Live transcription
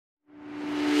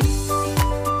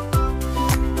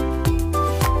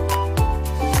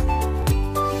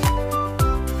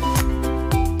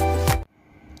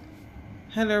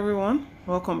Hello everyone,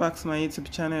 welcome back to my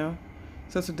YouTube channel.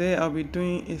 So today I'll be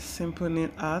doing a simple nail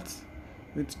art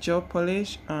with gel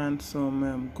polish and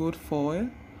some gold foil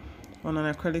on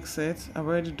an acrylic set. I've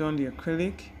already done the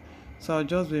acrylic, so I'll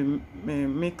just be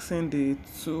mixing the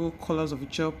two colors of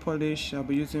gel polish I'll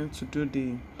be using to do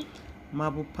the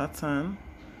marble pattern.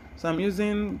 So I'm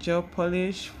using gel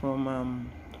polish from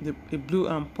the blue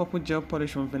and purple gel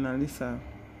polish from Venalisa.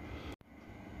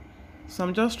 So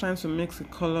I'm just trying to mix the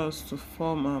colors to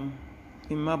form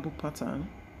a marble pattern.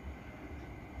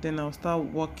 Then I'll start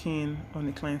working on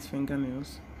the client's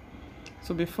fingernails.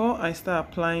 So before I start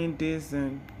applying this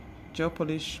gel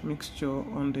polish mixture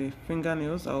on the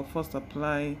fingernails, I'll first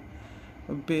apply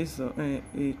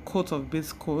a coat of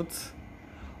base coat.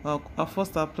 I'll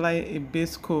first apply a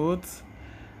base coat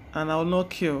and I'll not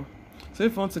cure. So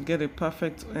if you want to get a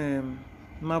perfect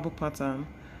marble pattern,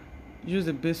 use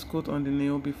a base coat on the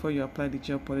nail before you apply the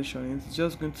gel polish on it. It's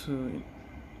just going to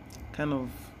kind of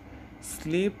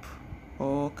slip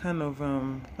or kind of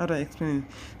how do I explain it?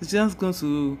 It's just going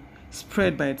to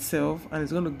spread by itself and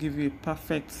it's going to give you a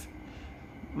perfect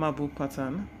marble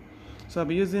pattern. So I'll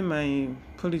be using my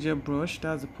polygel brush.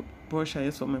 That's the brush I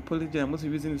use for my polygel. I'm going to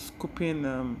be using the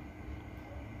scooping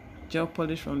gel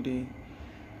polish from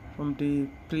the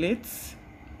plates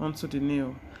onto the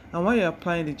nail. And while you're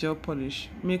applying the gel polish,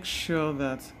 make sure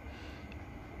that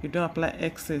you don't apply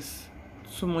excess,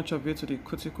 too much of it to the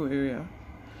cuticle area,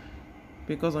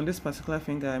 because on this particular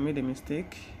finger I made a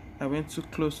mistake. I went too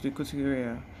close to the cuticle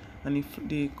area and if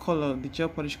the gel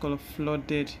polish color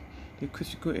flooded the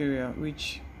cuticle area,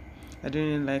 which I didn't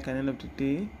really like at the end of the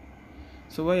day.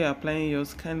 So while you're applying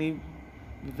yours, kindly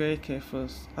be very careful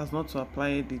as not to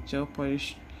apply the gel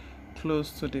polish close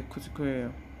to the cuticle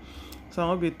area. So I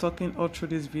won't be talking all through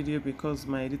this video because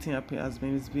my editing app has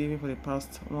been misbehaving for the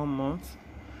past 1 month.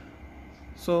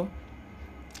 So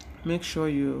make sure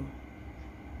you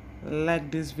like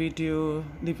this video,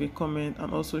 leave a comment,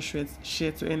 and also share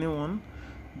to anyone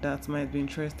that might be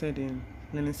interested in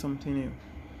learning something new.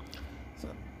 So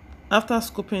after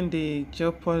scooping the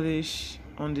gel polish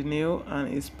on the nail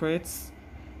and it spreads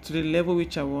to the level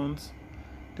which I want,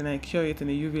 then I cure it in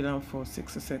a UV lamp for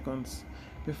 60 seconds.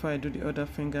 Before I do the other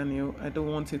fingernail, I don't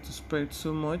want it to spread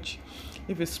too much.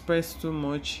 If it spreads too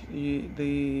much,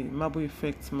 the marble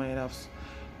effect might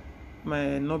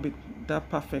not be that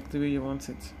perfect the way you want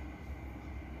it.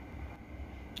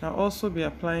 I'll also be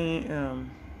applying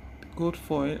gold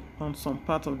foil on some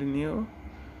part of the nail.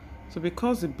 So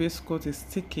because the base coat is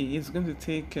sticky, it's going to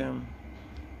take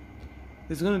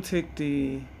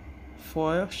the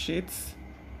foil sheets,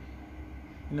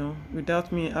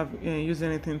 without me using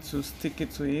anything to stick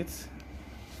it to it.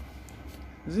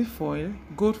 Is it foil?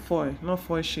 Gold foil, not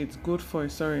foil sheets, gold foil,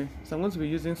 sorry. So I'm going to be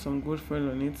using some gold foil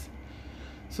on it.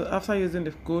 So after using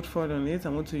the gold foil on it,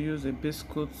 I'm going to use a base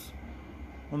coat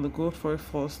on the gold foil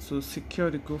first to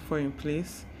secure the gold foil in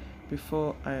place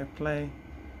before I apply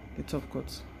the top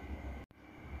coat.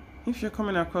 If you're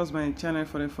coming across my channel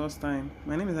for the first time,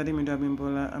 my name is Ademido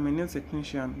Abimbola. I'm a nail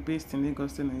technician based in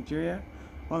Lagos, Nigeria.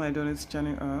 All I do on this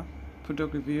channel are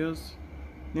product reviews,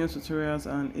 nail tutorials,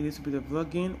 and a little bit of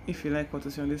vlogging. If you like what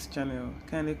you see on this channel,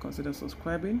 kindly consider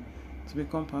subscribing to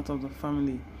become part of the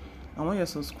family. And when you're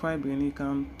subscribing, you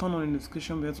can turn on the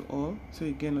notification bell to all so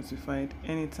you get notified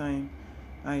anytime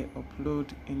I upload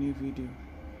a new video.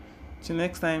 Till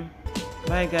next time,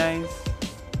 bye guys.